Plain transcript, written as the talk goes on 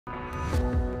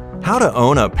How to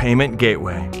own a payment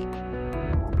gateway.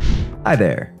 Hi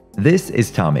there, this is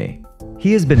Tommy.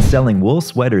 He has been selling wool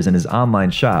sweaters in his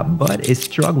online shop but is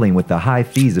struggling with the high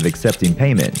fees of accepting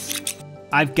payments.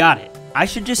 I've got it. I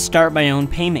should just start my own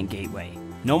payment gateway.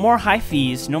 No more high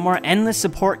fees, no more endless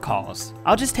support calls.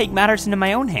 I'll just take matters into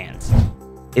my own hands.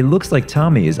 It looks like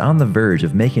Tommy is on the verge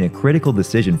of making a critical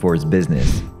decision for his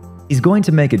business. He's going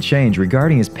to make a change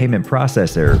regarding his payment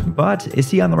processor, but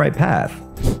is he on the right path?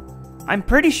 I'm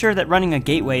pretty sure that running a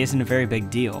gateway isn't a very big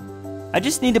deal. I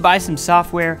just need to buy some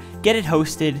software, get it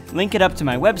hosted, link it up to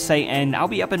my website, and I'll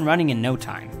be up and running in no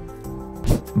time.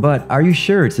 But are you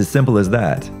sure it's as simple as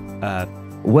that?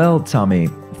 Well, Tommy,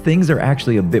 things are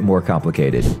actually a bit more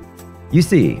complicated. You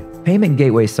see, payment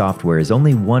gateway software is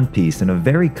only one piece in a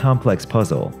very complex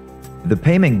puzzle. The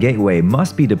payment gateway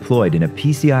must be deployed in a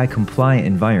PCI-compliant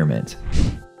environment.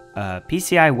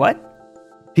 PCI what?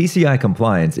 PCI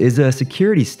compliance is a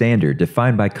security standard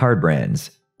defined by card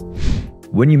brands.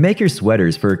 When you make your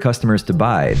sweaters for customers to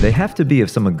buy, they have to be of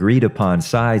some agreed upon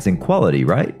size and quality,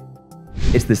 right?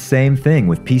 It's the same thing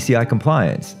with PCI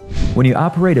compliance. When you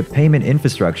operate a payment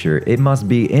infrastructure, it must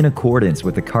be in accordance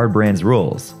with the card brand's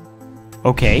rules.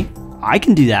 Okay, I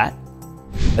can do that.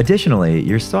 Additionally,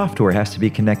 your software has to be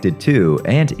connected to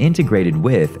and integrated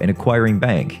with an acquiring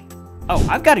bank. Oh,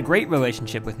 I've got a great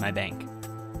relationship with my bank.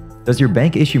 Does your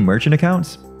bank issue merchant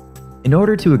accounts? In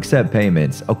order to accept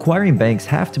payments, acquiring banks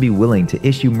have to be willing to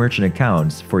issue merchant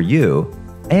accounts for you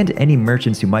and any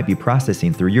merchants who might be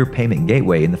processing through your payment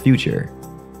gateway in the future.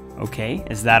 Okay,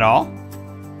 is that all?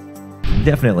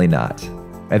 Definitely not.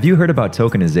 Have you heard about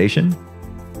tokenization?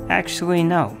 Actually,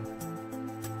 no.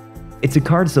 It's a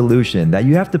card solution that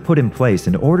you have to put in place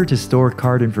in order to store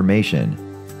card information.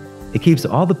 It keeps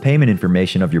all the payment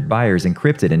information of your buyers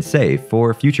encrypted and safe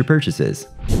for future purchases.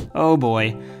 Oh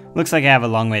boy, looks like I have a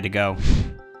long way to go.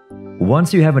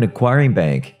 Once you have an acquiring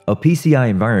bank, a PCI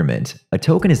environment, a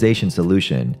tokenization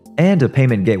solution, and a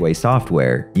payment gateway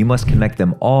software, you must connect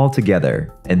them all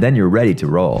together, and then you're ready to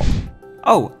roll.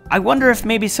 Oh, I wonder if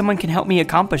maybe someone can help me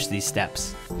accomplish these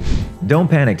steps. Don't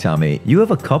panic, Tommy. You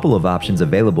have a couple of options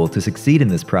available to succeed in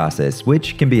this process,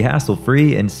 which can be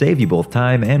hassle-free and save you both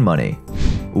time and money.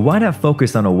 Why not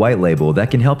focus on a white label that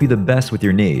can help you the best with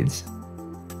your needs?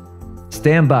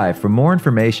 Stand by for more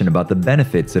information about the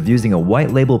benefits of using a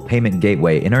white label payment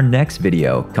gateway in our next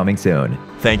video coming soon.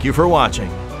 Thank you for watching.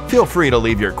 Feel free to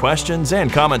leave your questions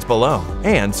and comments below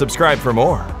and subscribe for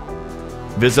more.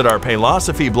 Visit our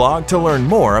Paylosophy blog to learn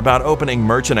more about opening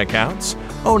merchant accounts,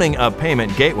 owning a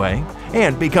payment gateway,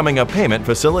 and becoming a payment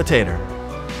facilitator.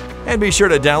 And be sure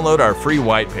to download our free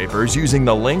white papers using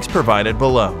the links provided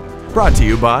below. Brought to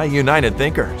you by United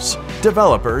Thinkers,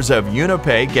 developers of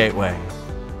UniPay Gateway.